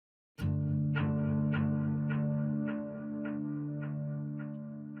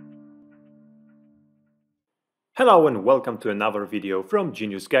Hello and welcome to another video from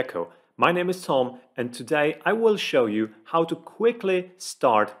Genius Gecko. My name is Tom and today I will show you how to quickly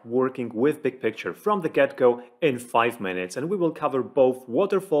start working with BigPicture from the get-go in 5 minutes, and we will cover both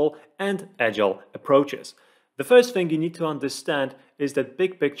waterfall and agile approaches. The first thing you need to understand is that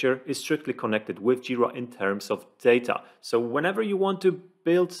BigPicture is strictly connected with Jira in terms of data. So whenever you want to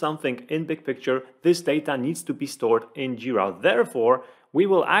build something in BigPicture, this data needs to be stored in Jira. Therefore, we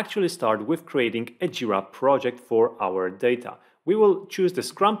will actually start with creating a Jira project for our data. We will choose the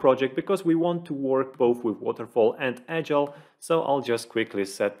Scrum project because we want to work both with Waterfall and Agile. So I'll just quickly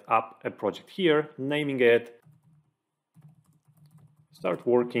set up a project here, naming it Start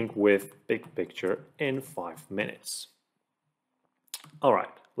Working with BigPicture in 5 minutes. All right,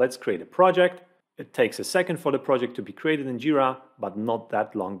 let's create a project. It takes a second for the project to be created in Jira, but not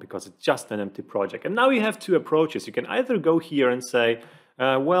that long because it's just an empty project. And now you have two approaches. You can either go here and say,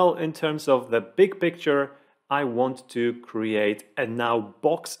 well, in terms of the big picture, I want to create a now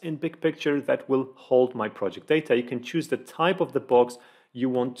box in BigPicture that will hold my project data. You can choose the type of the box you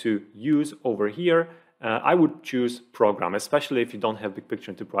want to use over here. I would choose program, especially if you don't have BigPicture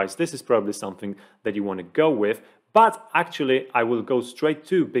Enterprise. This is probably something that you want to go with. But actually, I will go straight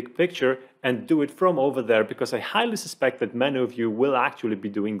to BigPicture and do it from over there because I highly suspect that many of you will actually be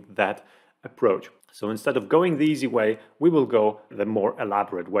doing that approach. So instead of going the easy way, we will go the more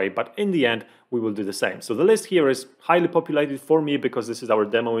elaborate way, but in the end, we will do the same. So the list here is highly populated for me because this is our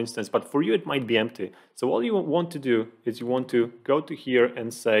demo instance, but for you it might be empty. So all you want to do is you want to go to here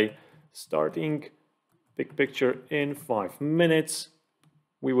and say, starting BigPicture in 5 minutes.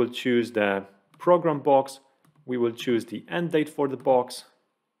 We will choose the program box. We will choose the end date for the box,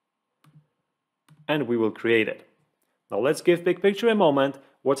 and we will create it. Now let's give BigPicture a moment.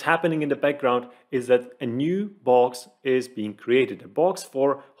 What's happening in the background is that a new box is being created, a box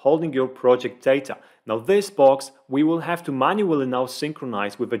for holding your project data. Now this box we will have to manually now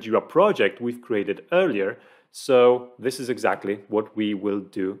synchronize with a Jira project we've created earlier. So this is exactly what we will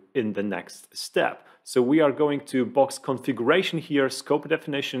do in the next step. So we are going to box configuration here, scope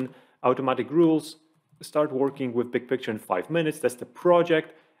definition, automatic rules, start working with BigPicture in 5 minutes. That's the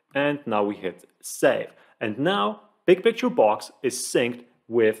project. And now we hit save. And now BigPicture box is synced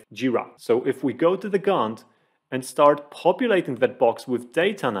with Jira. So if we go to the Gantt and start populating that box with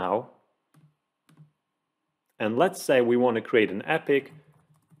data now, and let's say we want to create an epic,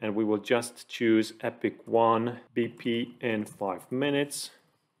 and we will just choose epic 1 BP in 5 minutes.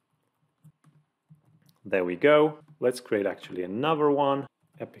 There we go. Let's create actually another one,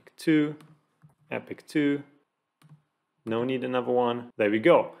 epic 2, epic 2. No need another one. There we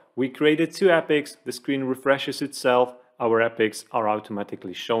go. We created 2 epics. The screen refreshes itself. Our epics are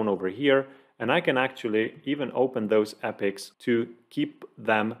automatically shown over here. And I can actually even open those epics to keep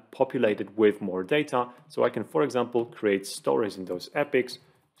them populated with more data. So I can, for example, create stories in those epics.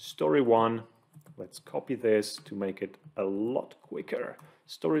 Story 1, let's copy this to make it a lot quicker.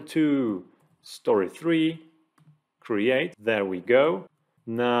 Story 2, story 3, create. There we go.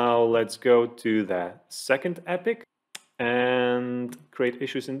 Now let's go to the second epic and create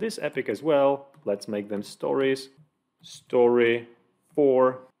issues in this epic as well. Let's make them stories. Story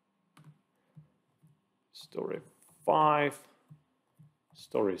 4, story 5,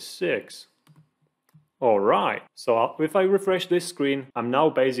 story 6. All right, so if I refresh this screen, I'm now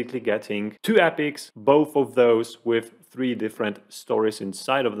basically getting 2 epics, both of those with 3 different stories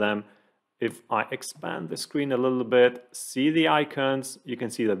inside of them. If I expand the screen a little bit, see the icons, you can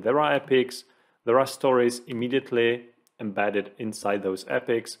see that there are epics, there are stories immediately embedded inside those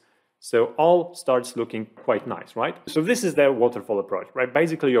epics. So all starts looking quite nice, right? So this is the waterfall approach, right?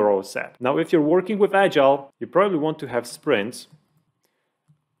 Basically, you're all set. Now, if you're working with Agile, you probably want to have sprints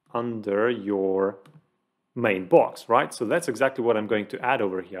under your main box, right? So that's exactly what I'm going to add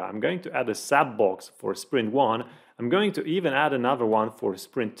over here. I'm going to add a sub box for sprint 1. I'm going to even add another one for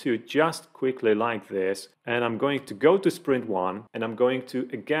sprint 2, just quickly like this. And I'm going to go to sprint 1 and I'm going to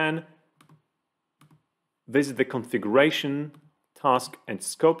again visit the configuration, task and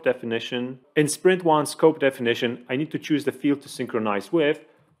scope definition. In sprint 1 scope definition, I need to choose the field to synchronize with.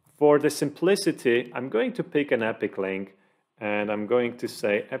 For the simplicity, I'm going to pick an epic link and I'm going to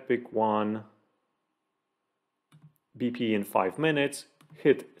say epic 1 BP in 5 minutes,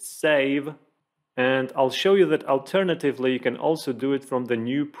 hit save, and I'll show you that alternatively you can also do it from the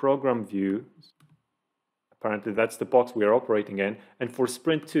new program view. Apparently that's the box we are operating in, and for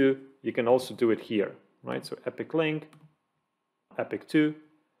sprint 2 you can also do it here, right? So epic link, epic 2,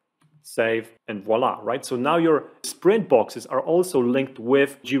 save, and voila, right? So now your sprint boxes are also linked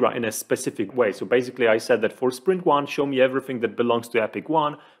with Jira in a specific way. So basically I said that for sprint 1, show me everything that belongs to Epic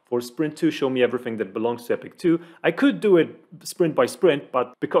 1. For sprint 2, show me everything that belongs to Epic 2. I could do it sprint by sprint,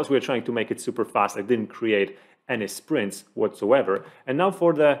 but because we're trying to make it super fast, I didn't create any sprints whatsoever. And now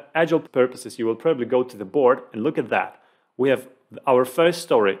for the Agile purposes, you will probably go to the board and look at that. We have our first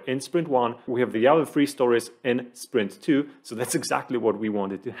story in sprint 1, we have the other 3 stories in sprint 2, so that's exactly what we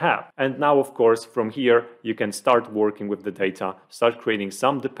wanted to have. And now, of course, from here, you can start working with the data, start creating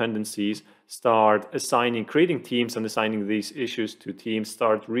some dependencies, start creating teams and assigning these issues to teams,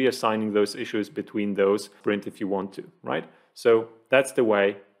 start reassigning those issues between those sprint if you want to, right? So that's the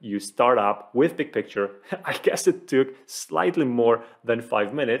way you start up with BigPicture. I guess it took slightly more than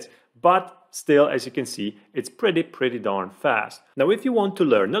 5 minutes, but still, as you can see, it's pretty darn fast. Now, if you want to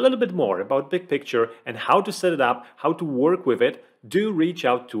learn a little bit more about BigPicture and how to set it up, how to work with it, do reach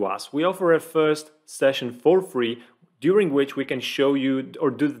out to us. We offer a first session for free, during which we can show you or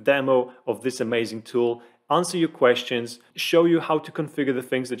do the demo of this amazing tool, answer your questions, show you how to configure the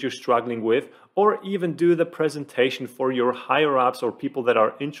things that you're struggling with, or even do the presentation for your higher ups or people that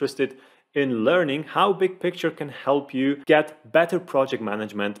are interested in learning how BigPicture can help you get better project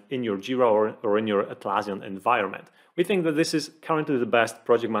management in your Jira or in your Atlassian environment. We think that this is currently the best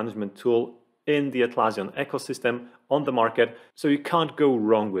project management tool in the Atlassian ecosystem on the market, so you can't go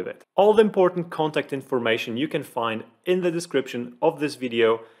wrong with it. All the important contact information you can find in the description of this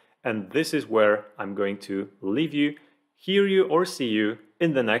video, and this is where I'm going to leave you, hear you or see you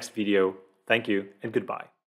in the next video. Thank you and goodbye.